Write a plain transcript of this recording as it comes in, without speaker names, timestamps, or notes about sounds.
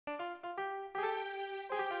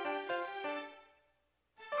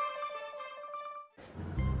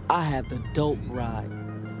I had the dope ride,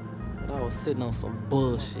 but I was sitting on some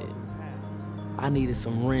bullshit. I needed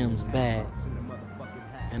some rims bad,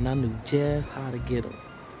 and I knew just how to get them.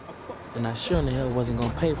 And I sure in the hell wasn't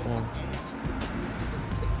gonna pay for them.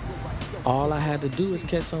 All I had to do was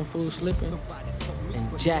catch some fool slipping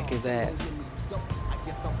and jack his ass.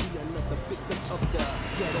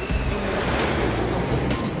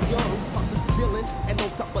 And on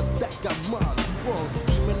top of that, got moms sprung,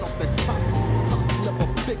 scheming off the top. Pops never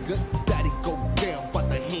figured that he'd go down by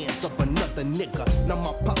the hands of another nigga. Now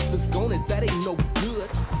my pops is gone and that ain't no good.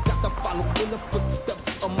 Got to follow in the footsteps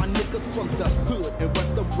of my niggas from the hood. And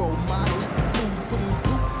what's the role model? Who's putting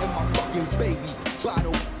through in my fucking baby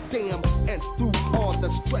bottle? Damn, and through all the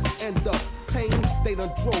stress and the pain, they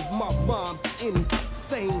done drove my moms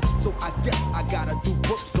insane. So I guess I gotta do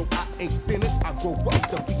work, so I ain't finished. I grow up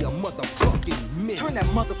to be a motherfucking menace. Turn that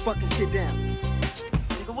motherfucking shit down.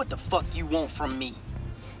 Nigga, what the fuck you want from me?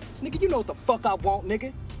 Nigga, you know what the fuck I want,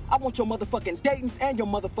 nigga. I want your motherfucking Dayton's and your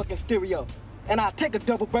motherfucking stereo. And I'll take a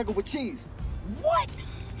double burger with cheese. What?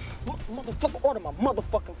 Motherfucker, order my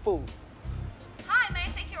motherfucking food. Hi, may I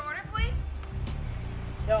take your order, please?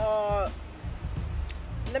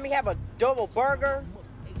 Let me have a double burger,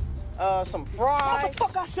 some fries. What the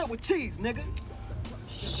fuck I said with cheese, nigga?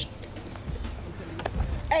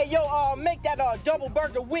 Hey, yo, make that double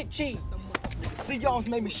burger with cheese. See, y'all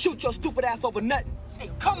made me shoot your stupid ass over nothing. Hey,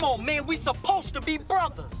 come on, man. We supposed to be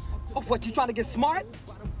brothers. Oh, what, you trying to get smart?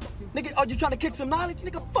 Nigga, are you trying to kick some knowledge?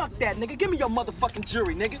 Nigga, fuck that, nigga. Give me your motherfucking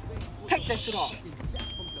jury, nigga. Take that shit off.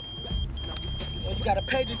 Oh, you got a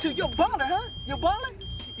pager too? You're a baller, huh? You're a baller?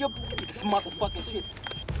 You're this motherfucking shit.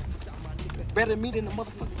 Better than me than the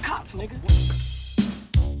motherfucking cops, nigga.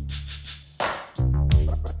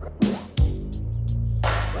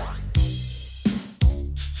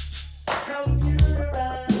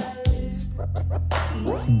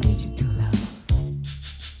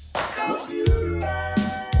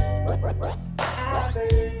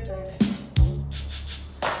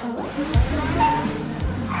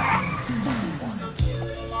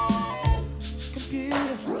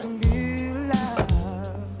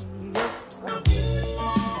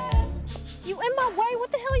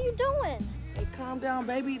 Calm down,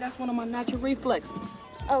 baby. That's one of my natural reflexes.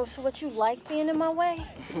 Oh, so what, you like being in my way?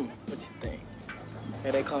 What you think? Hey,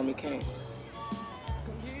 they call me Caine.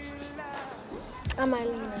 I'm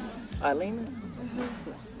Eileen. Eileen?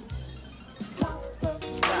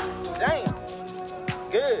 Damn.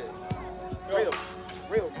 Good. Real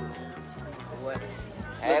good. What?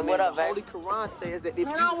 Hey, what up, baby? Holy Quran says that if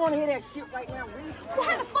Man, I don't want to hear that shit right now, Reese. Well,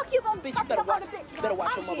 how the fuck you gonna Bitch, you better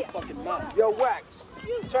watch your motherfucking mouth. Yo, Wax,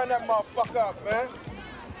 turn that motherfucker up, man.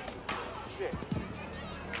 Shit.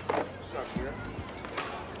 What's up, here?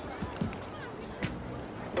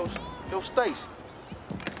 Yo, Stacy.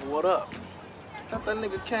 What up? Got that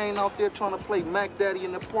nigga Caine out there trying to play Mac Daddy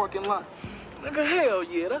in the parking lot? Nigga, hell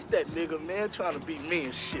yeah, that's that nigga, man, trying to be me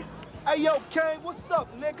and shit. Hey, yo, Caine, what's up,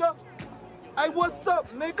 nigga? Hey, what's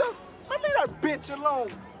up, nigga? Leave that bitch alone.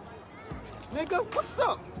 Nigga, what's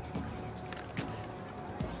up?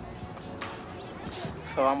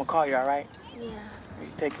 So I'm gonna call you, all right? Yeah. You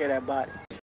take care of that body.